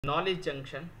Knowledge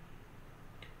Junction.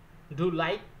 Do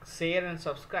like, share and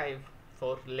subscribe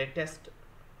for latest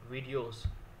videos.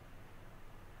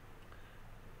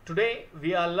 Today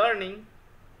we are learning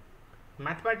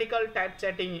mathematical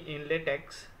typesetting in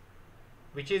LATEX,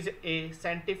 which is a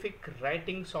scientific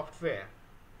writing software.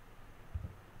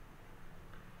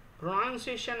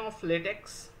 Pronunciation of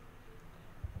LATEX.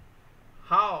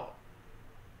 How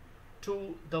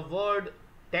to the word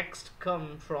text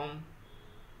come from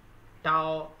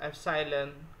tau,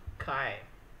 epsilon, chi.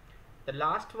 The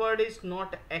last word is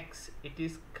not X, it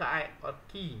is chi or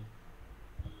key.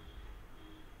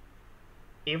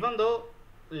 Even though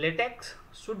LATEX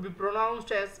should be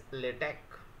pronounced as LATEX.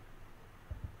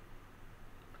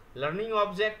 Learning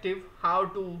objective: how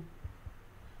to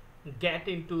get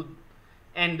into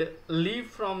and leave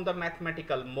from the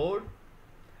mathematical mode,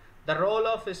 the role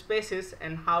of spaces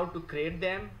and how to create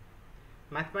them,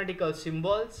 mathematical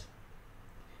symbols,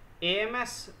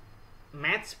 AMS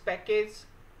maths package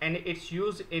and its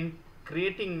use in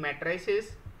creating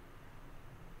matrices,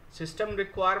 system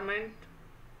requirement,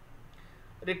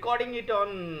 recording it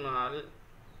on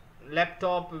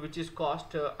laptop which is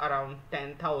cost around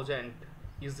 10,000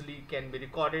 easily can be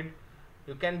recorded.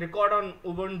 You can record on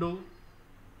Ubuntu,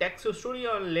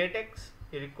 TexStudio on LATEX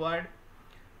required,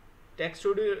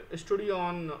 TexStudio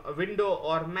on Windows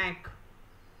or Mac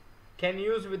can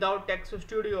use without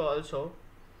TexStudio also.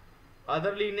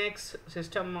 Other Linux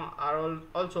system are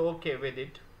also okay with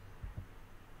it.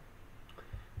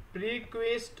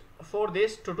 Prerequisite for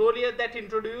this tutorial that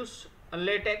introduce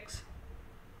LATEX,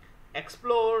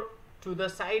 explore to the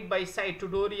side-by-side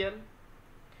tutorial,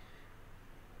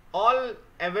 all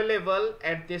available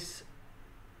at this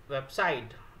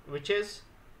website, which is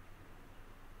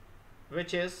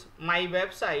my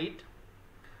website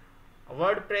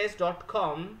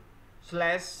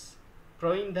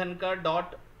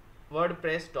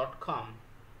wordpress.com/pravindhankar.wordpress.com.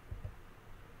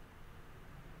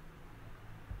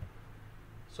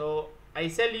 So I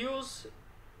shall use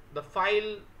the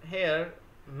file here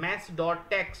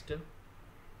maths.txt,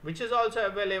 which is also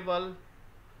available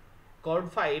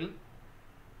code file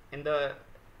in the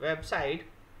website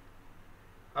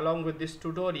along with this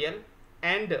tutorial,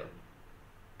 and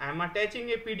I am attaching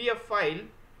a PDF file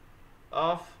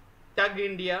of Tug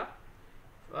India.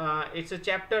 It's a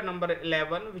chapter number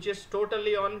 11, which is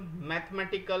totally on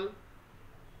mathematical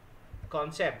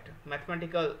concept,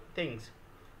 mathematical things.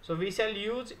 So we shall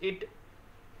use it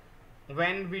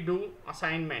when we do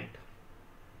assignment.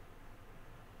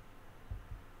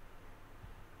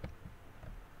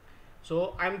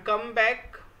 So I'm come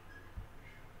back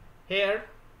here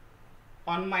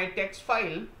on my text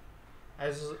file.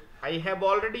 As I have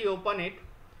already opened it,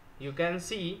 you can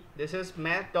see this is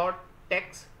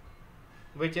math.text,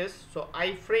 which is, so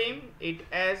I frame it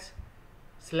as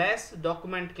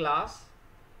 /document class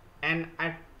and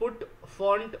I put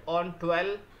font on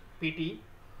 12 pt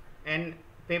and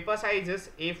paper size is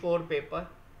A4 paper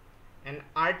and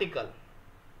article,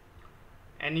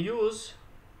 and use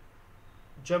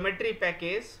geometry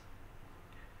package.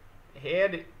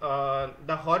 Here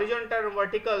the horizontal and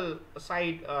vertical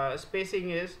side spacing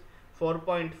is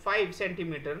 4.5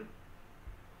 centimeter,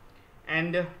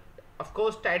 and of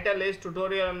course title is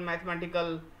tutorial on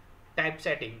mathematical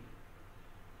typesetting.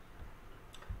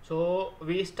 So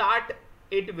we start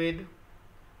it with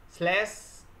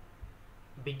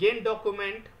 /begin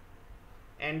document,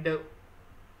 and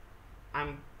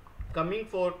I'm coming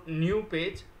for new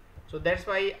page, so that's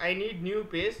why I need new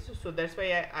page. So that's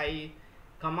why I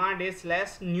command is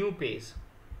 /new page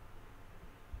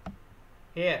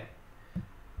here,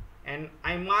 and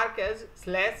I mark as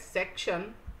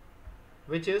 /section,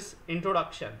 which is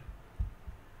introduction.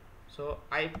 So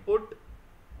I put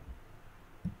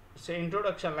say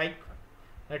introduction, like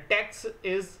the text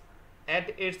is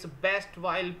at its best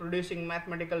while producing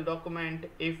mathematical document.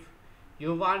 If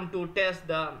you want to test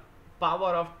the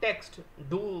power of text,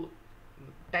 do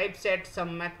typeset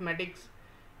some mathematics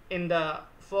in the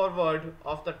forward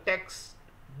of the text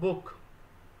book.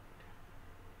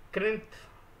 Krinth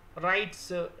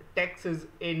writes text is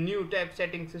a new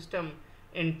typesetting system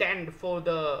intended for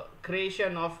the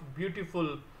creation of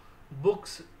beautiful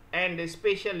books, and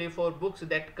especially for books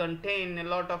that contain a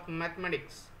lot of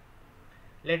mathematics.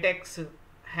 LATEX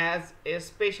has a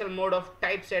special mode of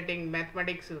typesetting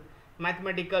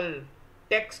mathematical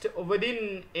text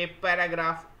within a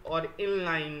paragraph or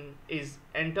inline is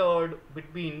entered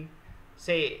between,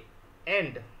 say,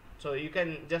 end. So you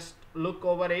can just look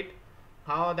over it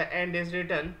how the end is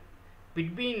written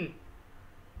between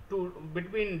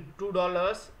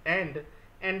 $2 and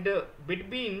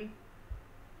between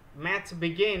maths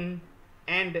begin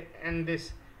and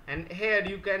this and here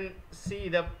you can see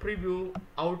the preview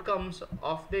outcomes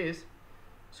of this.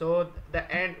 So the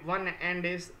one end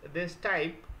is this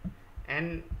type,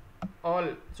 and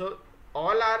all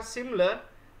are similar,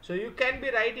 so you can be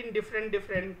write in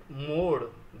different mode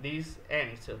these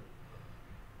ends,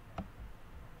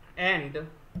 and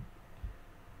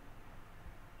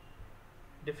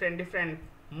different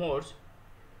modes.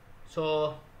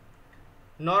 So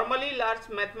normally large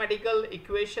mathematical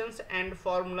equations and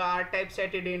formula are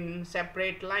typesetted in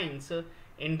separate lines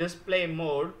in display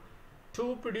mode.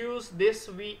 To produce this,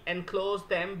 we enclose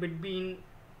them between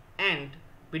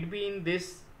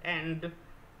this and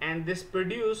this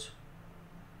produce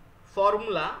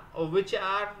formula which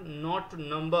are not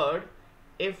numbered.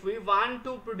 If we want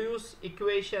to produce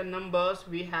equation numbers,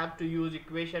 we have to use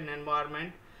equation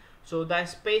environment. So the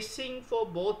spacing for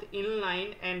both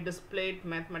inline and displayed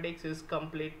mathematics is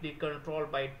completely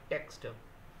controlled by text.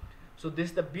 So this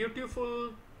is the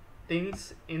beautiful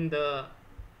things in the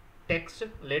text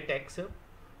LaTeX.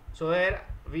 So here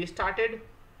we started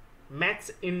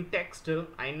maths in text.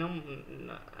 I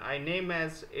name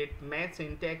as it maths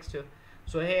in text.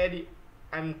 So here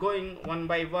I'm going one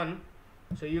by one.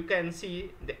 So you can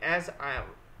see as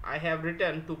I have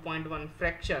written 2.1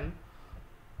 fraction.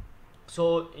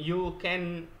 So you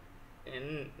can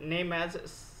name as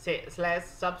slash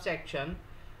subsection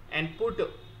and put,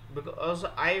 because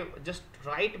I just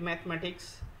write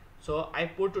mathematics, so I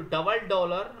put double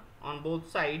dollar on both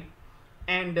side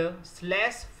and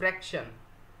slash fraction,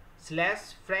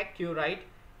 slash frac you write,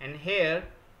 and here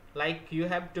like you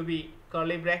have to be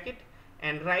curly bracket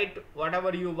and write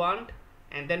whatever you want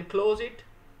and then close it,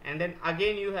 and then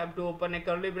again you have to open a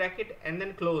curly bracket and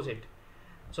then close it.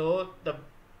 So the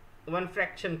one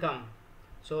fraction come.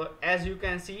 So as you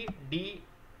can see, d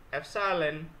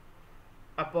epsilon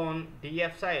upon d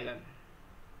epsilon,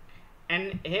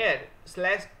 and here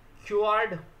slash q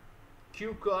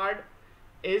quad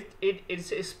is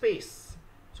it's a space.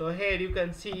 So here you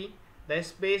can see the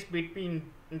space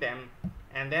between them,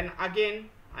 and then again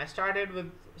I started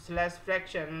with slash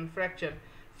fraction and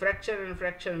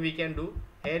fraction we can do.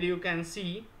 Here you can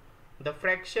see the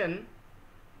fraction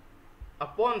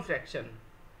upon fraction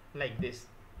like this.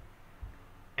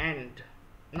 And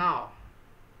now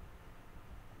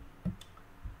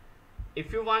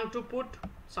if you want to put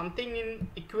something in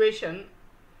equation,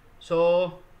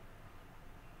 so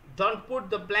don't put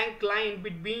the blank line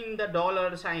between the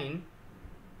dollar sign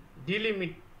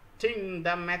delimiting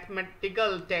the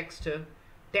mathematical text.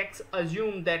 Text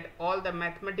assume that all the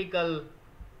mathematical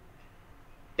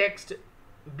text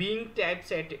being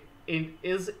typeset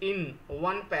is in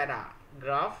one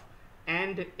paragraph,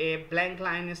 and a blank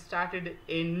line started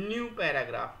a new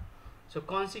paragraph. So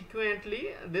consequently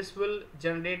this will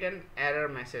generate an error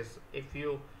message if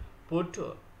you put,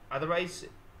 otherwise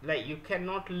like you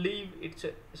cannot leave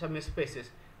it some spaces.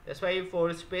 That's why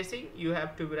for spacing you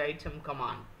have to write some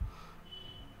command.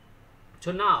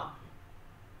 So now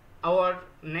our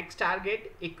next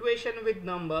target, equation with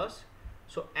numbers.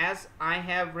 So as I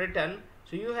have written,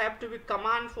 so you have to be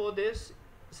command for this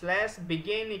slash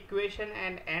begin equation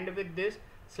and end with this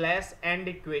slash end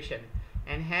equation.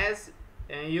 And as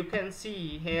you can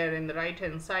see here in the right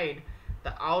hand side,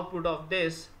 the output of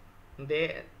this,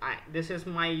 this is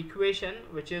my equation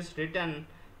which is written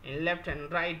in left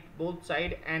and right both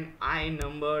side, and I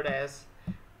numbered as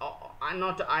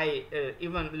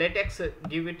even LaTeX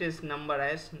give it is number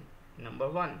as number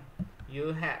 1.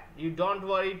 You don't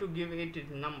worry to give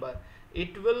it number,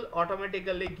 it will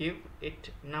automatically give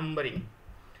it numbering.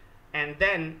 And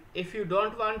then if you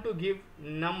don't want to give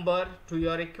number to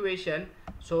your equation,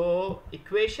 so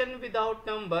equation without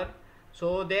number,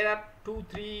 so there are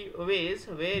 2-3 ways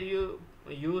where you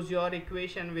use your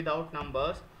equation without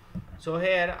numbers. So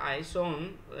here I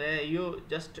shown you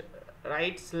just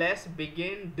write slash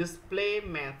begin display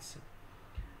maths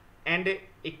and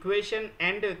equation,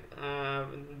 and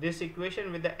this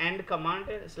equation with the end command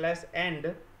slash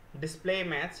end display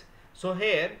maths. So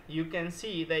here you can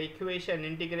see the equation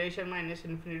integration minus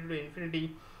infinity to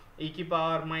infinity e to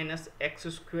power minus x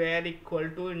square equal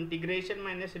to integration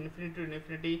minus infinity to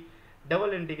infinity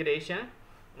double integration,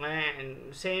 and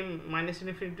same minus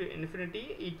infinity to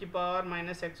infinity e to power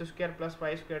minus x square plus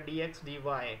y square dx dy.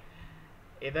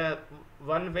 Either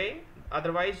one way,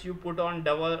 otherwise you put on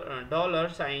double dollar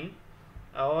sign,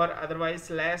 or otherwise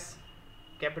slash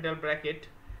capital bracket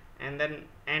and then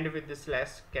end with the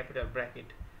slash capital bracket.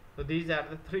 So these are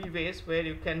the 3 ways where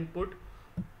you can put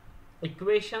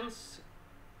equations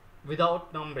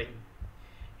without numbering.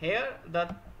 Here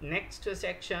the next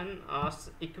section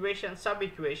equation sub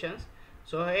equations.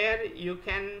 So here you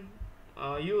can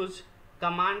use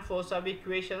command for sub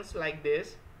equations like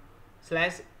this,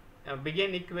 slash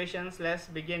begin equation slash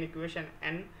begin equation,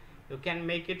 and you can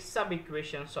make it sub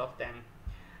equations of them.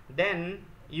 Then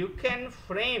you can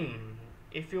frame,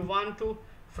 if you want to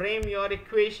frame your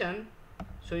equation,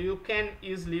 so you can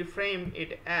easily frame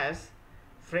it as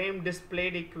frame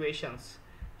displayed equations.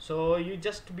 So you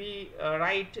just be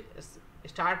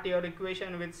start your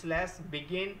equation with slash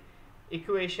begin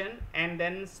equation and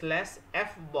then slash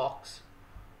f box,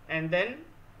 and then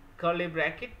curly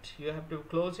bracket, you have to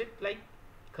close it like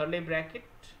curly bracket,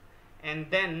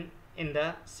 and then in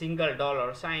the single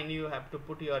dollar sign you have to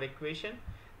put your equation.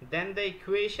 Then the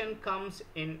equation comes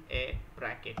in a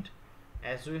bracket,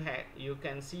 as you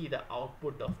can see the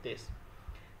output of this.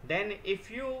 Then if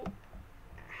you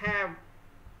have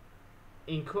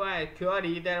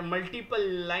query, there are multiple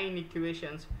line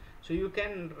equations, so you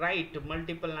can write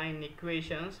multiple line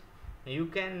equations. You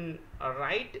can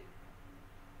write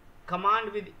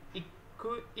command with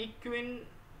equation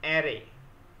array,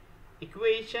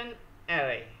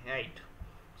 right?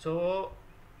 So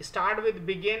start with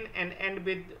begin and end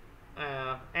with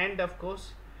end, of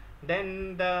course.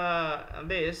 Then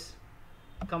this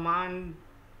command,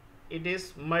 it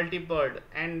is multipled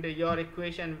and your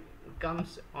equation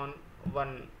comes on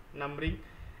one numbering.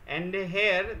 And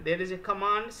here there is a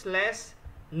command slash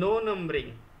no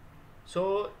numbering.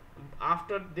 So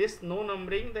after this no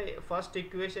numbering, the first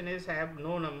equation is have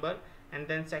no number, and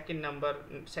then second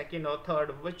or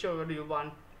third, whichever you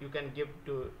want, you can give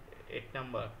to it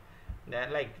number.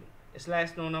 That like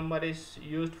slash no number is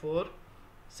used for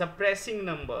suppressing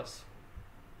numbers.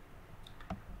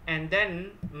 And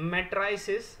then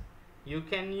matrices, you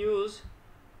can use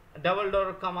double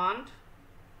dollar command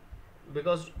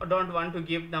because I don't want to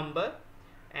give number,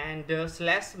 and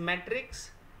slash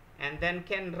matrix, and then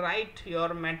can write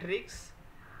your matrix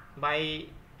by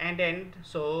end.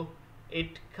 So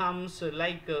it comes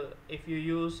like if you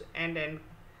use end,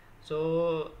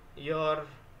 so your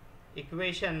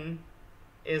equation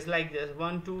is like this: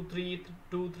 1 2 3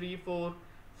 2 3 4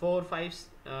 4 5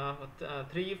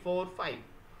 3 4 5,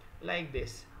 like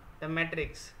this the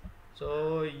matrix.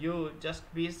 So you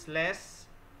just be slash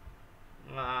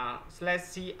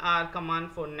cr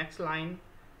command for next line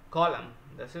column.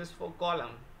 This is for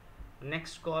column,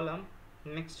 next column.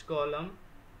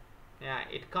 Yeah,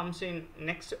 it comes in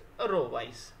next row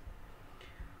wise.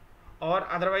 Or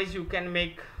otherwise you can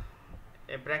make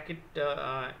a bracket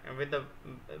with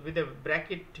a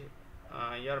bracket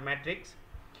your matrix,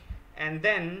 and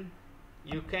then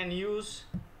you can use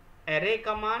array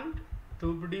command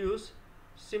to produce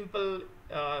simple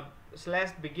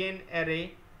slash begin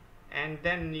array, and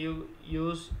then you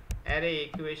use array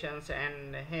equations,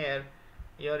 and here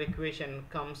your equation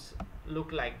comes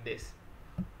look like this.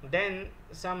 Then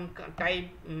some type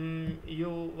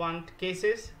you want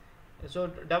cases, so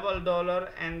double dollar,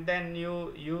 and then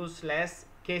you use slash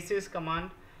cases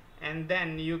command, and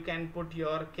then you can put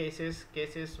your cases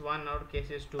 1 or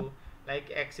cases 2, like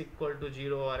x equal to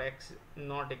 0 or x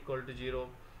not equal to 0.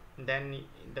 Then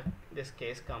this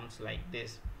case comes like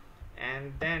this.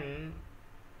 And then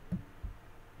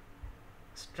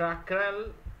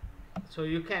structural, so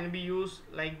you can be used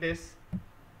like this.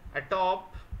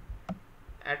 Atop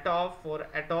for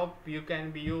atop you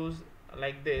can be used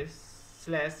like this,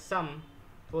 slash sum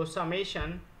for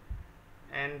summation,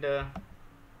 and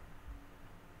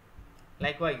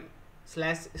likewise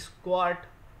slash squat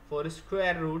for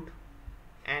square root,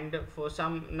 and for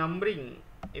some numbering,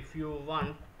 if you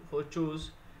want for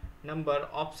choose number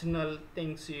optional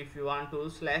things, if you want to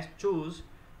slash choose,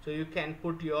 so you can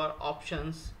put your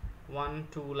options 1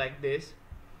 2 like this.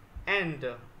 And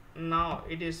now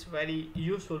it is very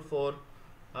useful for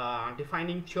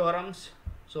defining theorems,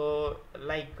 so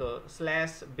like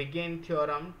slash begin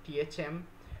theorem thm,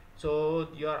 so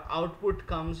your output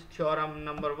comes theorem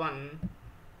number 1,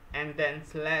 and then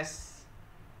slash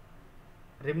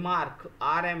remark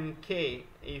rmk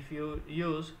if you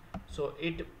use, so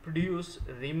it produce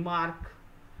remark,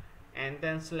 and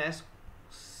then slash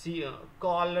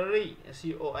corollary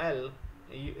col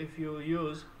if you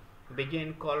use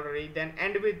begin corollary, then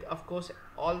end with, of course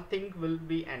all things will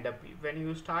be end up when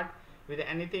you start with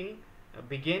anything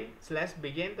begin slash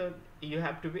begin, so you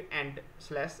have to be end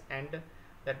slash end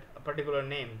that particular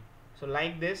name. So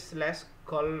like this slash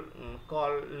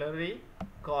corollary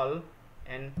call,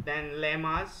 and then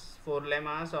lemmas, for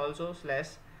lemmas also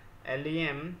slash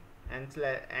lem, and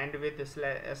end with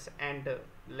slash and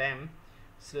lem,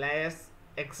 slash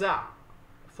exa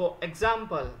for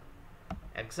example,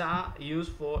 exa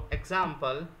used for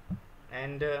example,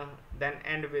 and then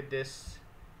end with this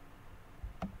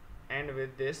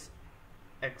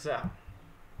exa.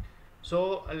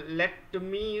 So let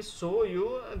me show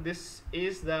you. This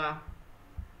is the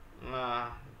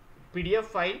PDF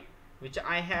file which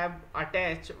I have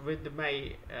attached with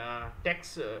my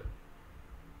text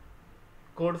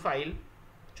code file.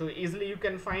 So easily you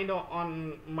can find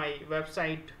on my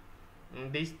website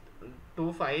these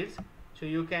two files, so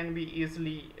you can be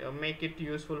easily make it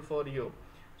useful for you.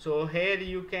 So here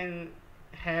you can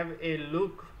have a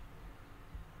look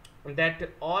that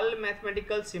all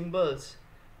mathematical symbols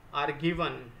are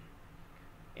given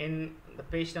in the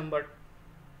page number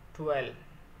 12.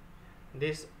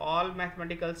 This all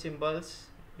mathematical symbols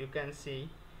you can see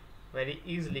very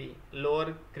easily,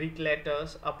 lower Greek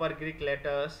letters, upper Greek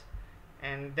letters,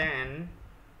 and then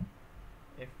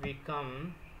if we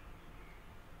come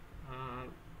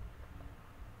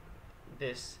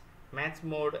this math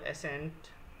mode, ascent,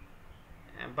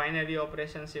 binary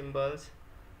operation symbols,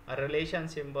 relation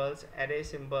symbols, array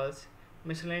symbols,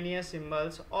 miscellaneous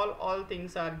symbols, all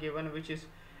things are given, which is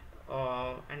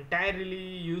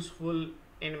entirely useful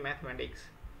in mathematics.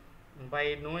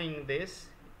 By knowing this,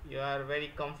 you are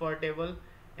very comfortable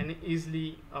and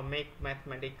easily make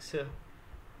mathematics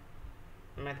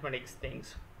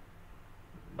things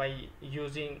by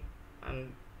using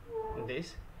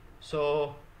this.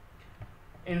 So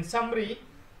in summary,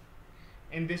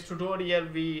 in this tutorial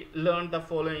we learned the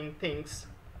following things: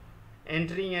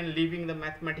 entering and leaving the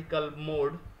mathematical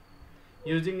mode,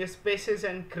 using spaces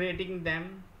and creating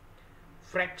them,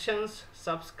 fractions,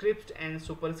 subscript and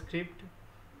superscript,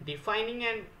 defining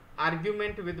an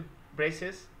argument with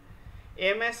braces,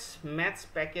 AMS maths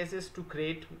packages to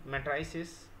create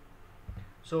matrices.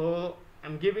 So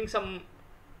I'm giving some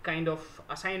kind of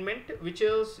assignment which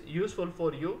is useful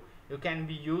for you. You can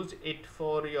be use it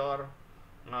for your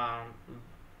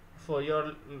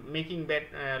making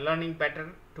learning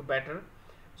better to better.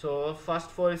 So first,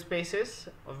 for spaces,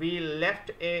 we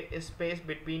left a space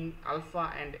between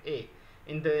alpha and a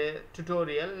in the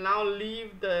tutorial. Now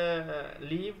leave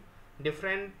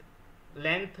different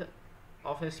length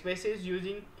of spaces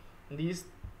using these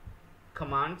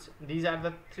commands. These are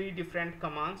the three different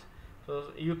commands.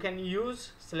 So you can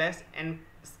use /n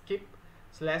skip,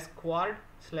 /quad,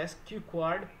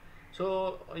 /q_quad.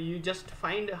 So you just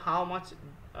find how much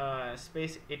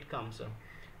space it comes.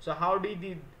 So how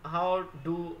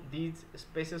do these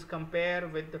spaces compare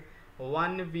with the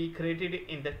one we created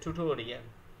in the tutorial?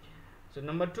 So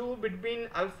number 2, between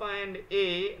alpha and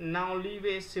a, now leave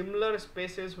a similar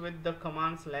spaces with the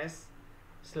command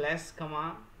 //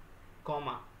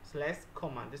 comma,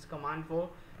 this command for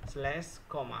 /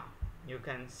 comma you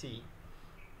can see.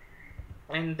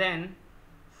 And then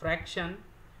fraction.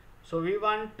 So we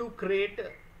want to create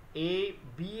a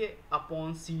b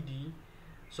upon cd.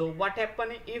 So what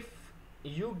happen if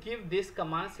you give this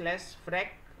command /frac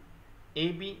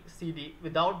abcd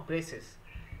without braces?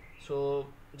 So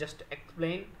just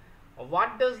explain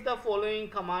what does the following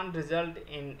command result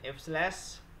in if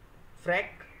 /frac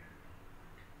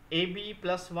ab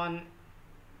plus 1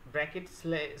 bracket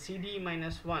cd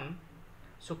minus 1.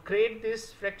 So create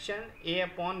this fraction a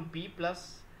upon b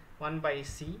plus 1 by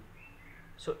c.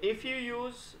 So if you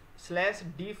use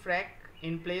 /dfrac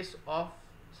in place of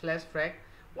 /frac,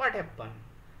 what happen?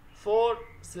 For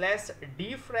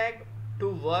 /dfrac to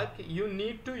work, you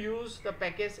need to use the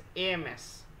package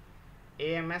AMS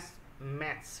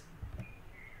maths.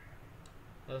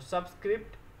 So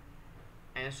subscript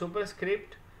and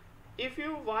superscript. If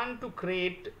you want to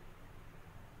create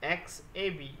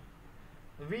xab,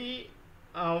 we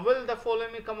will the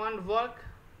following command work?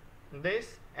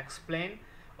 This explain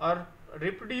or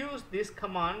reproduce this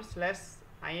command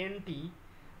 /int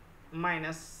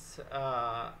minus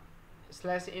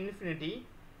 /infinity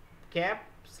cap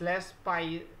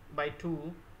 /pi by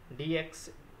 2 dx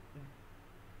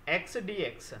x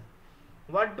dx.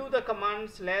 What do the command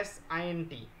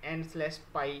 /int and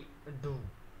 /pi do?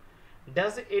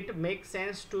 Does it make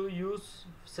sense to use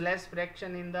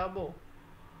 /fraction in the above?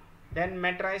 Then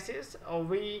matrices,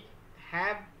 we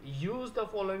have used the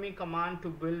following command to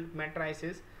build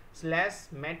matrices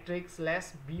 /matrix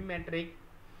 /b matrix.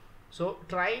 So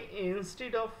try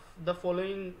instead of the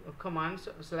following commands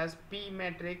 /p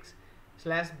matrix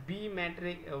 /b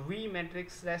matrix v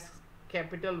matrix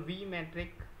capital V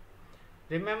matrix.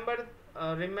 Remember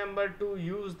to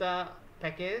use the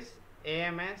package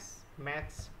AMS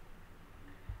maths.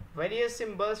 Various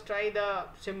symbols. Try the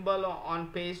symbol on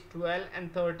page 12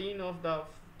 and 13 of the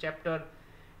chapter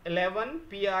 11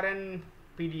 PRN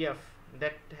PDF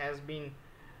that has been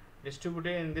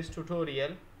distributed in this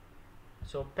tutorial.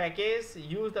 So package,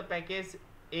 use the package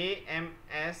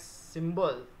AMS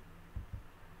symbol.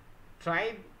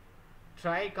 Try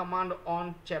command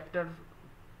on chapter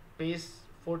page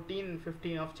 14 and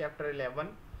 15 of chapter 11,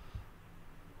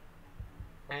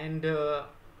 and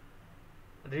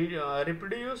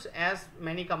reproduce as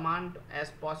many command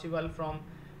as possible from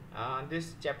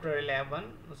this chapter 11.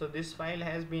 So this file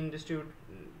has been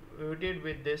distributed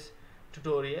with this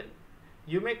tutorial.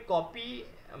 You may copy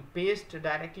paste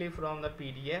directly from the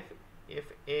PDF. If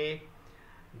a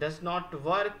does not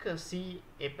work, see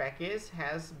a package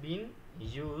has been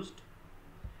used.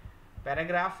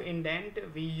 Paragraph indent,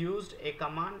 we used a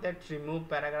command that remove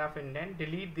paragraph indent.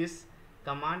 Delete this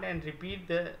command and repeat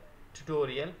the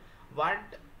tutorial.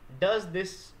 What does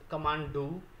this command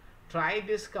do? Try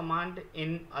this command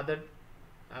in other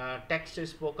text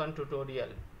spoken tutorial.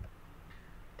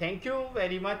 Thank you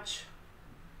very much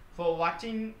for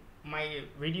watching my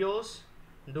videos.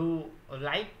 Do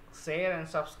like, share and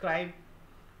subscribe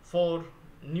for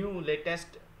new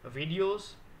latest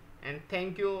videos, and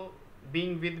thank you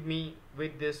being with me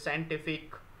with this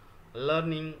scientific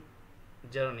learning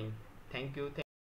journey. Thank you.